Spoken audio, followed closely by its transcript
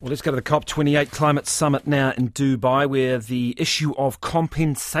Well, let's go to the Cop28 Climate Summit now in Dubai, where the issue of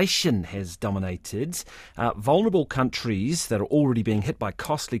compensation has dominated. Vulnerable countries that are already being hit by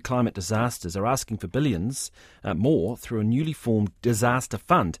costly climate disasters are asking for billions more through a newly formed disaster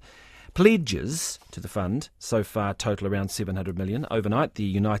fund. Pledges to the fund so far total around 700 million. Overnight, the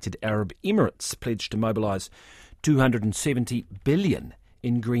United Arab Emirates pledged to mobilise 270 billion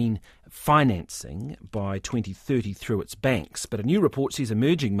in green financing by 2030 through its banks. But a new report says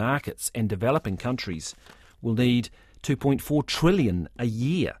emerging markets and developing countries will need 2.4 trillion a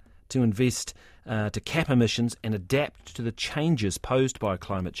year to invest to cap emissions and adapt to the changes posed by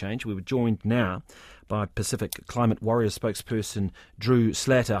climate change. We were joined now by Pacific Climate Warriors spokesperson Drue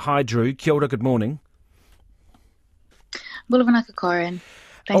Slatter. Hi Drue, kia ora, good morning. Bulavanaka, Corin.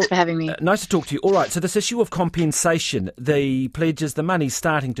 Thanks for having me. Nice to talk to you. All right, so this issue of compensation, the pledges, the money's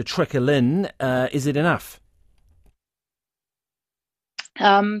starting to trickle in. Is it enough?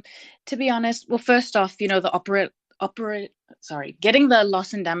 To be honest, well, first off, getting the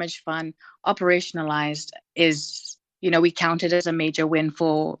loss and damage fund operationalized is, we count it as a major win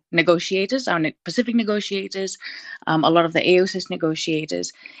for negotiators, our Pacific negotiators, a lot of the AOSIS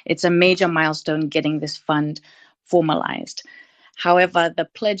negotiators. It's a major milestone getting this fund formalized. However, the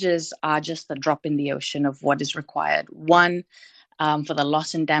pledges are just the drop in the ocean of what is required. One, for the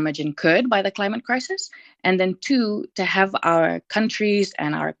loss and damage incurred by the climate crisis. And then two, to have our countries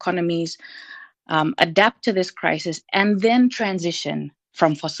and our economies adapt to this crisis and then transition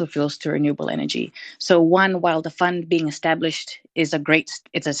from fossil fuels to renewable energy. So one, while the fund being established is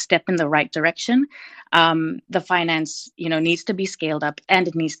it's a step in the right direction, the finance, needs to be scaled up and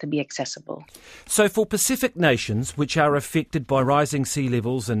it needs to be accessible. So for Pacific nations, which are affected by rising sea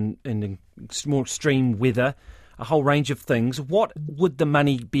levels and more extreme weather, a whole range of things, what would the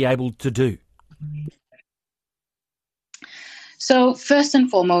money be able to do? So first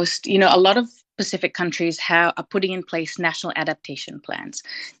and foremost, a lot of Pacific countries are putting in place national adaptation plans.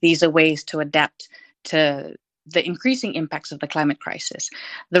 These are ways to adapt to the increasing impacts of the climate crisis.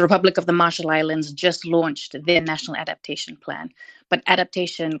 The Republic of the Marshall Islands just launched their national adaptation plan, but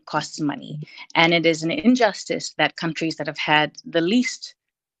adaptation costs money. And it is an injustice that countries that have had the least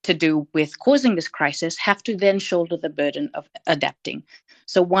to do with causing this crisis have to then shoulder the burden of adapting.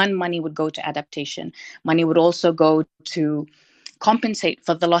 So one, money would go to adaptation. Money would also go to compensate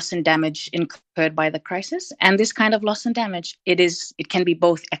for the loss and damage incurred by the crisis. And this kind of loss and damage, it can be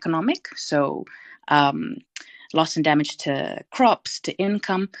both economic, so loss and damage to crops, to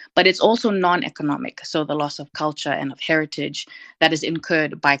income, but it's also non-economic, so the loss of culture and of heritage that is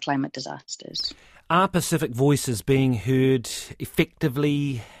incurred by climate disasters. Are Pacific voices being heard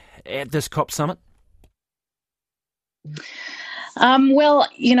effectively at this COP summit? Well,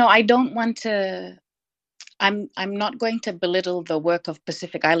 I don't want to... I'm not going to belittle the work of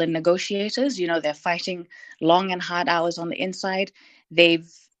Pacific Island negotiators. They're fighting long and hard hours on the inside.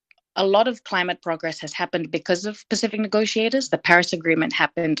 A lot of climate progress has happened because of Pacific negotiators. The Paris Agreement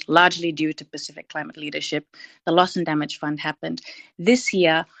happened largely due to Pacific climate leadership. The Loss and Damage Fund happened. This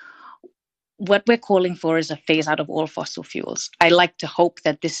year, what we're calling for is a phase out of all fossil fuels. I like to hope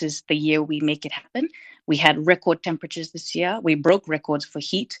that this is the year we make it happen. We had record temperatures this year. We broke records for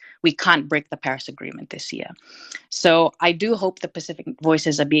heat. We can't break the Paris Agreement this year. So I do hope the Pacific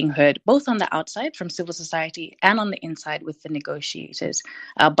voices are being heard, both on the outside from civil society and on the inside with the negotiators.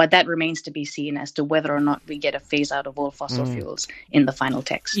 But that remains to be seen as to whether or not we get a phase out of all fossil fuels in the final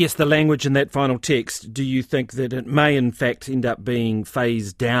text. Yes, the language in that final text, do you think that it may in fact end up being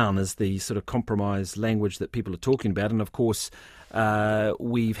phased down as the sort of compromise language that people are talking about? And of course,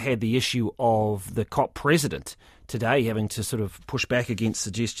 we've had the issue of the COP president today having to sort of push back against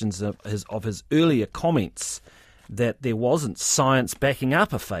suggestions of his earlier comments that there wasn't science backing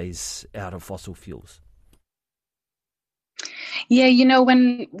up a phase out of fossil fuels. Yeah,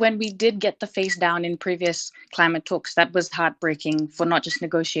 when we did get the phase down in previous climate talks, that was heartbreaking for not just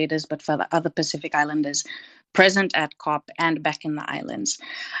negotiators, but for the other Pacific Islanders present at COP and back in the islands.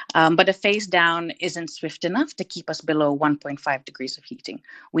 But a phase down isn't swift enough to keep us below 1.5 degrees of heating.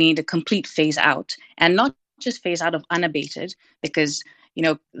 We need a complete phase out, and not just phase out of unabated, because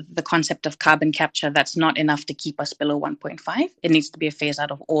the concept of carbon capture, that's not enough to keep us below 1.5. It needs to be a phase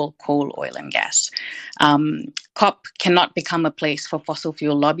out of all coal, oil, and gas. COP cannot become a place for fossil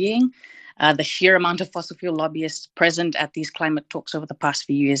fuel lobbying. The sheer amount of fossil fuel lobbyists present at these climate talks over the past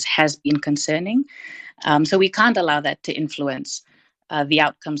few years has been concerning. So we can't allow that to influence the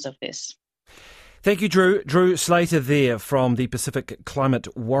outcomes of this. Thank you, Drue. Drue Slatter there from the Pacific Climate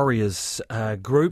Warriors group.